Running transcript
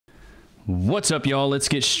What's up, y'all? Let's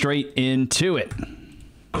get straight into it.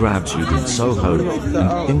 Grabs you in Soho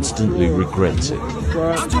and instantly regrets it.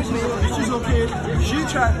 I'm talking to her, she's okay. She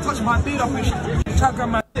tried to touch my feet up and she tried to grab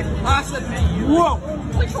my dick. I said, whoa.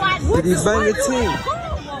 Which one? Did he bang the team?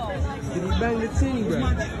 Did he bang the team, bro?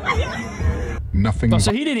 Nothing. Oh,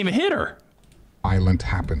 so he didn't even hit her. Violent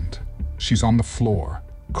happened. She's on the floor,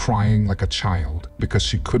 crying like a child because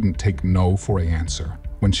she couldn't take no for an answer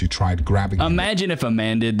when she tried grabbing him. Imagine if a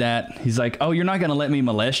man did that. He's like, oh, you're not going to let me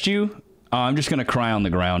molest you? Oh, I'm just going to cry on the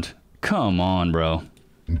ground. Come on, bro.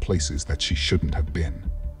 In places that she shouldn't have been.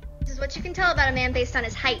 This is what you can tell about a man based on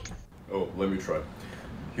his height. Oh, let me try.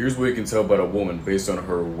 Here's what you can tell about a woman based on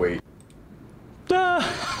her weight.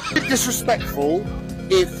 It's disrespectful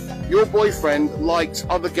if your boyfriend likes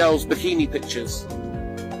other girls' bikini pictures.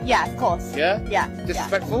 Yeah, of course. Yeah? Yeah.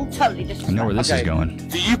 Disrespectful? Yeah. Totally I disrespectful. know where this is going.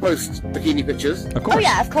 Do you post bikini pictures? Of course. Oh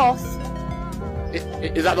yeah, of course.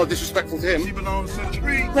 Is that not disrespectful to him?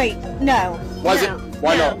 Wait, no. Why is no, it?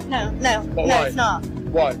 Why no, not? No, no, But no, why? it's not.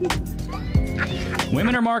 Why?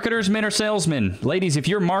 Women are marketers, men are salesmen. Ladies, if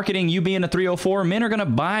you're marketing you being a 304, men are going to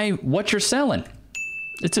buy what you're selling.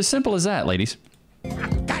 It's as simple as that, ladies.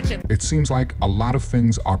 It seems like a lot of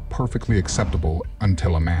things are perfectly acceptable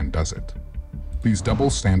until a man does it. These double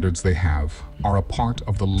standards they have are a part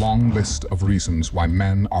of the long list of reasons why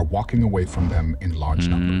men are walking away from them in large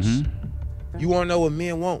numbers. You want to know what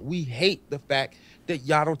men want? We hate the fact that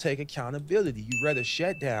y'all don't take accountability. You rather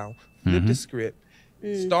shut down, flip the script,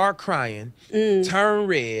 start crying, turn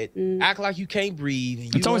red, act like you can't breathe.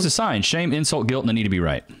 And It's always a sign. Shame, insult, guilt, and the need to be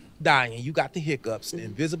right. dying. You got the hiccups, the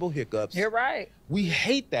invisible hiccups. You're right. We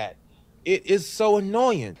hate that. It is so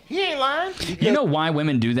annoying. He ain't lying. You know why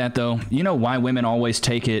women do that, though? You know why women always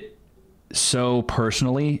take it so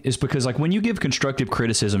personally? Is because, like, when you give constructive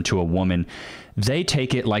criticism to a woman, they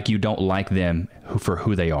take it like you don't like them for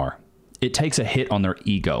who they are. It takes a hit on their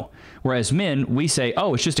ego. Whereas men, we say,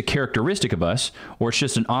 oh, it's just a characteristic of us, or it's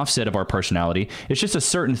just an offset of our personality. It's just a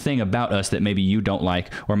certain thing about us that maybe you don't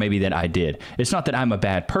like, or maybe that I did. It's not that I'm a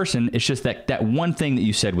bad person. It's just that that one thing that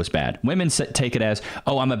you said was bad. Women take it as,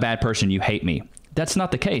 oh, I'm a bad person, you hate me. That's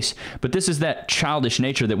not the case. But this is that childish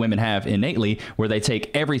nature that women have innately, where they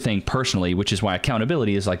take everything personally, which is why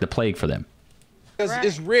accountability is like the plague for them. Because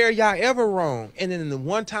it's rare y'all ever wrong. And then the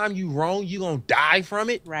one time you wrong, you gonna die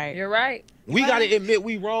from it. Right. You're right. We gotta admit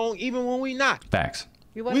we wrong even when we not. Facts.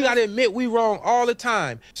 We gotta admit we wrong all the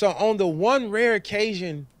time. So on the one rare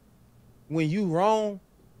occasion when you wrong,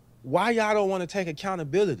 why y'all don't want to take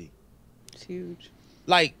accountability? It's huge.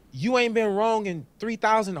 Like, you ain't been wrong in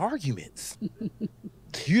 3,000 arguments.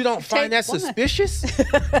 You don't find that suspicious?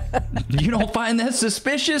 You don't find that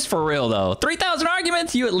suspicious? For real, though. 3,000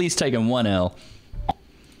 arguments? You at least taking one L.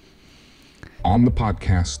 On the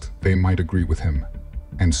podcast, they might agree with him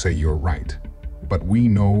and say you're right. But we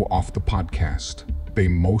know off the podcast, they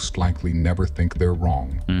most likely never think they're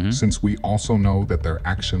wrong, since we also know that their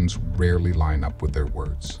actions rarely line up with their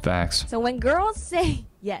words. Facts. So when girls say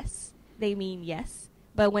yes, they mean yes.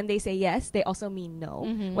 But when they say yes, they also mean no.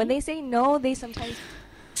 When they say no, they sometimes...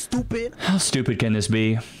 Stupid. How stupid can this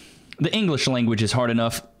be? The English language is hard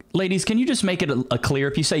enough. Ladies, can you just make it a clear?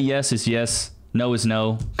 If you say yes is yes, no is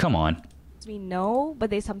no, come on. mean no, but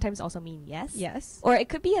they sometimes also mean yes. Yes. Or it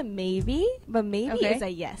could be a maybe, but maybe Okay. is a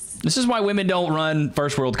yes. This is why women don't run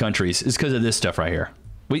first world countries. It's because of this stuff right here.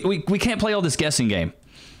 We can't play all this guessing game.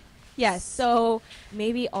 Yes, so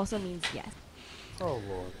maybe also means yes. Oh,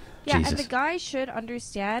 Lord. Yeah, Jesus. and the guy should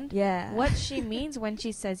understand what she means when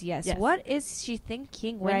she says yes. Yes. What is she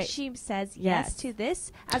thinking when Right. she says Yes. yes to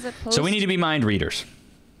this, as opposed So we need to be mind readers.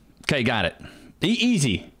 Okay, got it.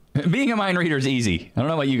 Easy. Being a mind reader is easy. I don't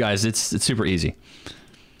know about you guys. It's super easy.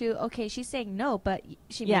 to, okay, she's saying no, but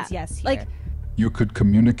she Yeah. means yes here. Like, You could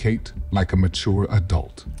communicate like a mature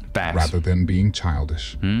adult Facts. rather than being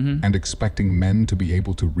childish and expecting men to be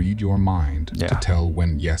able to read your mind to tell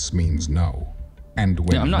when yes means no. And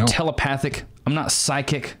when Yeah, I'm not no telepathic. I'm not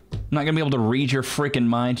psychic. I'm not going to be able to read your freaking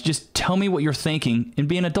mind. Just tell me what you're thinking and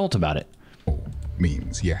be an adult about it.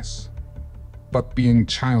 means yes. But being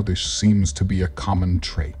childish seems to be a common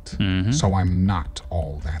trait, so I'm not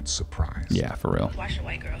all that surprised. Yeah, for real. Watched a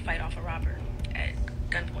white girl fight off a robber at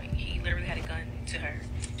gunpoint. He literally had a gun to her.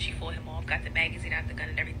 She fought him off, got the magazine out the gun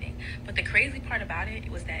and everything. But the crazy part about it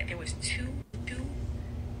was that there was two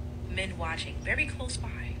men watching very close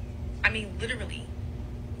by. I mean, literally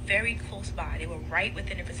very close by. They were right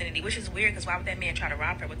within the vicinity, which is weird because why would that man try to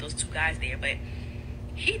rob her with those two guys there? But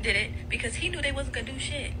he did it because he knew they wasn't gonna do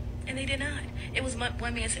shit. And they did not. It was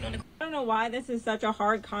one man sitting on the. I don't know why this is such a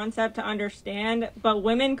hard concept to understand, but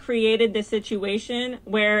women created the situation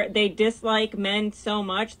where they dislike men so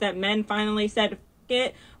much that men finally said,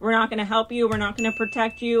 it, we're not going to help you, we're not going to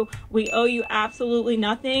protect you, we owe you absolutely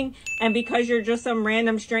nothing, and because you're just some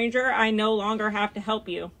random stranger, I no longer have to help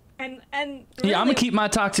you. And really, yeah, I'm gonna keep my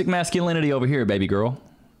toxic masculinity over here, baby girl.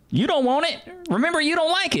 You don't want it. Remember, you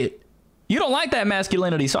don't like it. You don't like that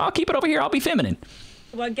masculinity, so I'll keep it over here. I'll be feminine.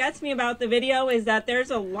 What gets me about the video is that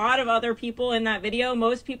there's a lot of other people in that video.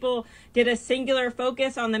 Most people did a singular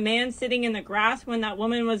focus on the man sitting in the grass when that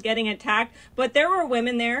woman was getting attacked, but there were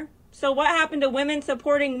women there. So what happened to women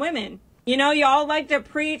supporting women? You know, y'all like to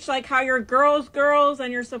preach like how you're girls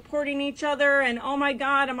and you're supporting each other and oh my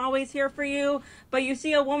God, I'm always here for you. But you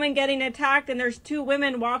see a woman getting attacked and there's two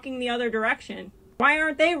women walking the other direction. Why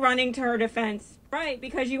aren't they running to her defense? Right,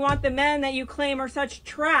 because you want the men that you claim are such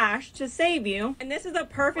trash to save you. And this is a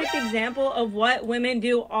perfect example of what women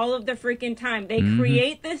do all of the freaking time. They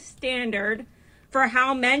create this standard for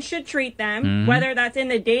how men should treat them, whether that's in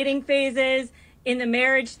the dating phases, in the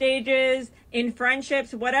marriage stages, in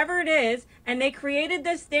friendships, whatever it is, and they created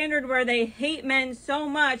this standard where they hate men so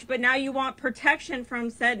much, but now you want protection from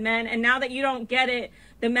said men, and now that you don't get it,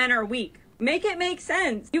 the men are weak. Make it make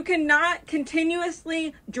sense. You cannot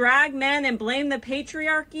continuously drag men and blame the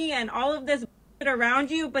patriarchy and all of this around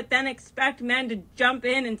you, but then expect men to jump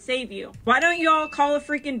in and save you. Why don't you all call a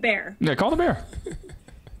freaking bear? Yeah, call the bear.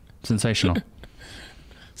 Sensational.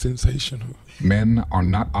 Sensational. Men are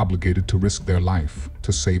not obligated to risk their life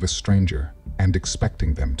to save a stranger and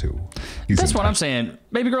expecting them to. That's what I'm saying.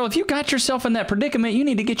 Baby girl, if you got yourself in that predicament, you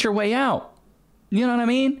need to get your way out. You know what I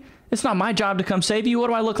mean? It's not my job to come save you. What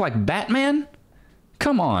do I look like, Batman?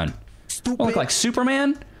 Come on. I look like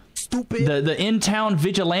Superman? Stupid. The in-town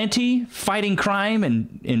vigilante fighting crime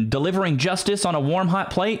and delivering justice on a warm, hot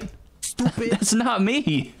plate? Stupid. That's not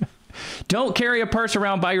me. Don't carry a purse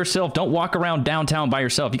around by yourself. Don't walk around downtown by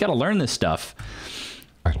yourself. You got to learn this stuff.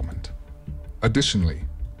 Entitlement. Additionally,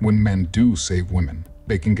 when men do save women,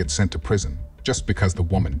 they can get sent to prison just because the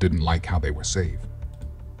woman didn't like how they were saved.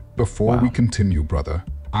 Before we continue, brother,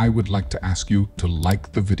 I would like to ask you to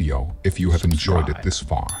like the video if you have enjoyed it this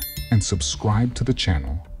far, and subscribe to the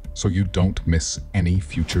channel so you don't miss any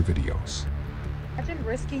future videos. Imagine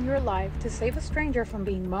risking your life to save a stranger from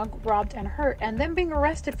being mugged, robbed, and hurt, and then being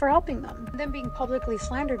arrested for helping them, and then being publicly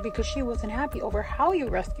slandered because she wasn't happy over how you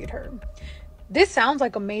rescued her. This sounds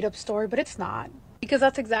like a made-up story, but it's not. Because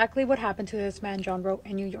that's exactly what happened to this man John wrote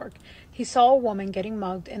in New York. He saw a woman getting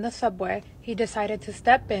mugged in the subway. He decided to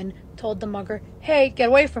step in, told the mugger, "Hey, get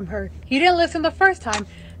away from her." He didn't listen the first time.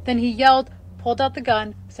 Then he yelled, pulled out the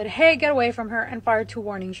gun, said, "Hey, get away from her," and fired 2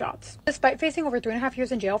 warning shots. Despite facing over 3.5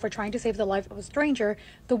 years in jail for trying to save the life of a stranger,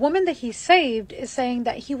 the woman that he saved is saying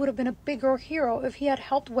that he would have been a bigger hero if he had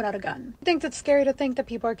helped without a gun. He thinks it's scary to think that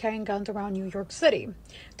people are carrying guns around New York City,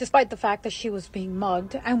 despite the fact that she was being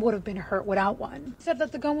mugged and would have been hurt without one. He said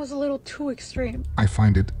that the gun was a little too extreme. I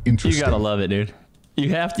find it interesting. You gotta love it, dude.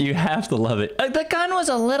 You have to love it. The gun was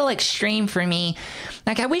a little extreme for me.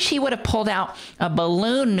 Like, I wish he would have pulled out a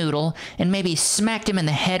balloon noodle and maybe smacked him in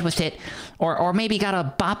the head with it, or maybe got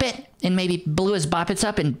a bop it and maybe blew his boppets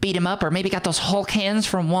up and beat him up, or maybe got those Hulk hands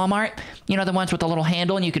from Walmart, you know, the ones with the little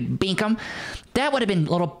handle and you could bink them. That would have been a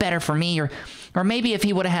little better for me. Or maybe if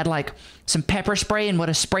he would have had like some pepper spray and would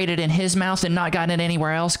have sprayed it in his mouth and not gotten it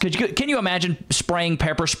anywhere else. Can you imagine spraying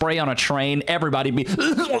pepper spray on a train? Everybody be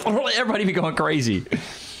going crazy.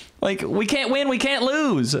 Like, we can't win, we can't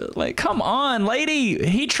lose. Like, come on, lady.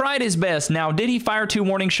 He tried his best. Now, did he fire 2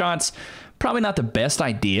 warning shots? Probably not the best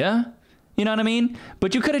idea. You know what I mean?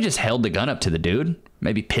 But you could have just held the gun up to the dude.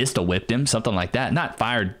 Maybe pistol whipped him, something like that. Not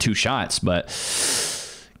fired 2 shots, but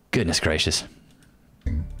goodness gracious.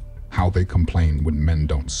 How they complain when men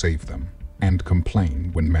don't save them, and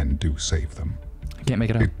complain when men do save them. I can't make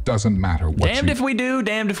it up. It doesn't matter what damned if we do,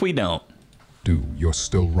 damned if we don't. You're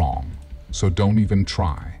still wrong. So don't even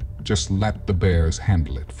try. Just let the bears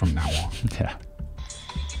handle it from now on. Yeah.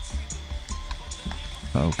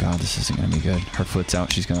 Oh God, this isn't gonna be good. Her foot's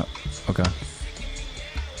out. She's gonna. Oh God.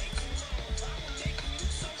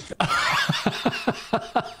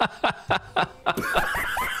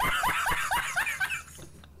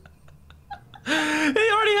 He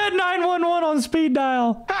already had 911 on speed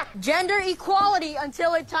dial. Gender equality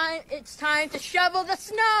until it's time to shovel the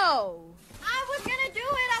snow. I was gonna do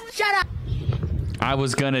it. Shut up. I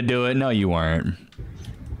was gonna do it. No, you weren't.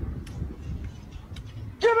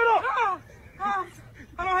 Give it up. I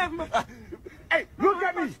don't have my. Hey, look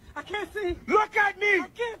at me. I can't see. Look at me. I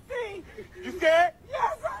can't see. You scared?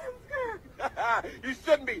 Yes, I am scared. You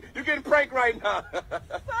shouldn't be. You're getting pranked right now.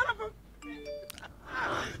 Son of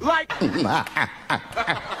like. Feel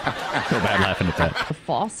bad laughing at that. The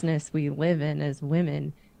falseness we live in as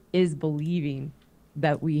women is believing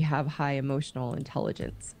that we have high emotional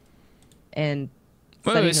intelligence. And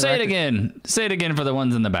wait, say it again. Say it again for the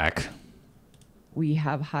ones in the back. We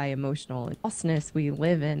have high emotional falseness we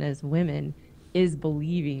live in as women is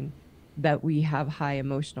believing that we have high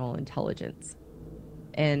emotional intelligence.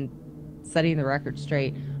 And setting the record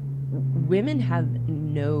straight, women have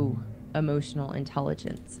no emotional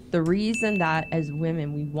intelligence. The reason that as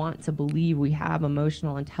women we want to believe we have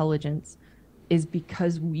emotional intelligence is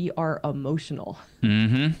because we are emotional.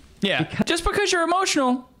 Mm-hmm. Yeah. Just because you're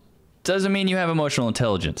emotional doesn't mean you have emotional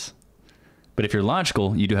intelligence. But if you're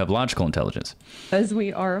logical, you do have logical intelligence. As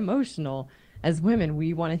we are emotional, as women,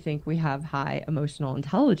 we want to think we have high emotional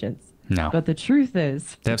intelligence. No. But the truth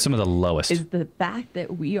is, they have some of the lowest. Is the fact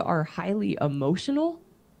that we are highly emotional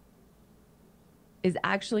is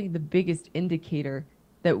actually the biggest indicator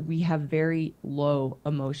that we have very low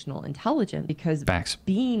emotional intelligence, because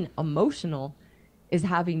being emotional is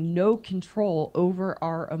having no control over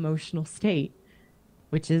our emotional state,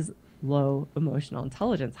 which is low emotional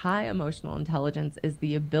intelligence. High emotional intelligence is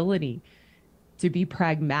the ability to be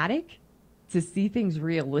pragmatic, to see things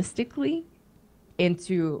realistically, and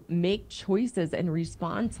to make choices and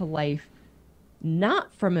respond to life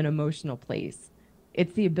not from an emotional place.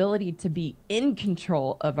 It's the ability to be in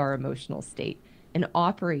control of our emotional state and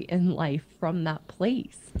operate in life from that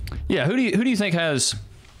place. Yeah, who do you think has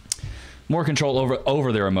more control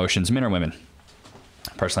over their emotions, men or women?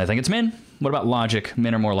 Personally, I think it's men. What about logic?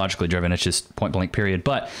 Men are more logically driven. It's just point blank, period.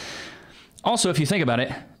 But also, if you think about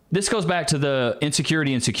it, this goes back to the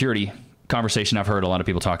insecurity and security conversation I've heard a lot of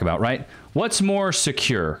people talk about, right? What's more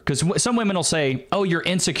secure? Because some women will say, oh, you're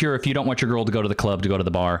insecure if you don't want your girl to go to the club, to go to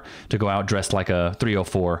the bar, to go out dressed like a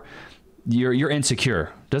 304. You're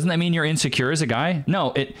insecure. Doesn't that mean you're insecure as a guy?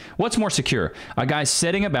 No. What's more secure? A guy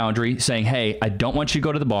setting a boundary saying, hey, I don't want you to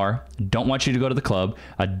go to the bar. Don't want you to go to the club.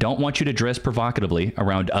 I don't want you to dress provocatively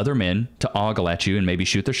around other men to ogle at you and maybe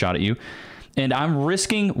shoot their shot at you. And I'm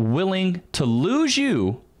willing to lose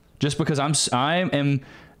you just because I am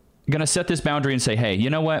going to set this boundary and say, hey,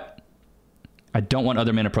 you know what? I don't want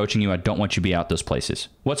other men approaching you. I don't want you to be out those places.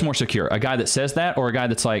 What's more secure? A guy that says that, or a guy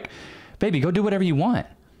that's like, baby, go do whatever you want.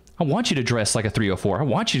 I want you to dress like a 304. I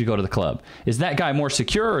want you to go to the club. Is that guy more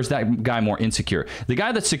secure, or is that guy more insecure? The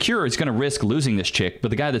guy that's secure is going to risk losing this chick,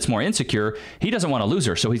 but the guy that's more insecure, he doesn't want to lose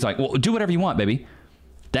her. So he's like, well, do whatever you want, baby.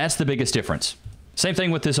 That's the biggest difference. Same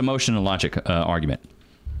thing with this emotion and logic argument.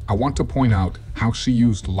 I want to point out how she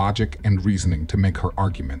used logic and reasoning to make her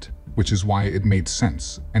argument, which is why it made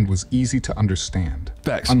sense and was easy to understand.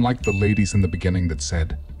 Facts. Unlike the ladies in the beginning that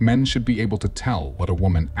said, men should be able to tell what a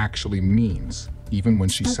woman actually means, even when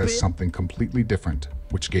she says something completely different,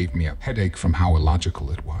 which gave me a headache from how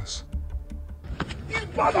illogical it was.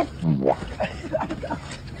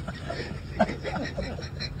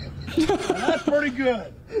 That's pretty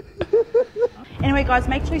good. Anyway, guys,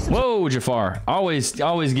 make sure you subscribe. Whoa, Jafar. Always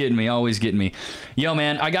getting me. Yo,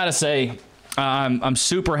 man, I gotta say, I'm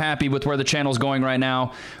super happy with where the channel's going right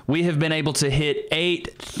now. We have been able to hit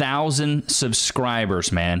 8,000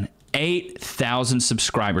 subscribers, man. 8,000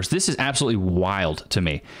 subscribers. This is absolutely wild to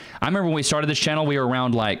me. I remember when we started this channel, we were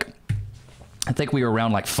around like, I think we were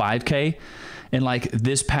around like 5K. And like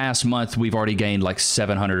this past month, we've already gained like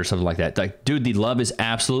 700 or something like that. Like, dude, the love is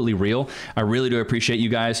absolutely real. I really do appreciate you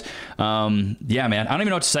guys. Yeah, man, I don't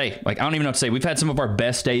even know what to say. Like, I don't even know what to say. We've had some of our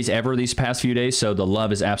best days ever these past few days. So the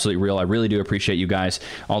love is absolutely real. I really do appreciate you guys.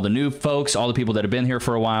 All the new folks, all the people that have been here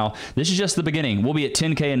for a while. This is just the beginning. We'll be at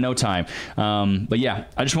 10K in no time. But yeah,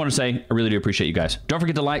 I just want to say, I really do appreciate you guys. Don't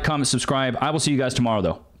forget to like, comment, subscribe. I will see you guys tomorrow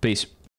though. Peace.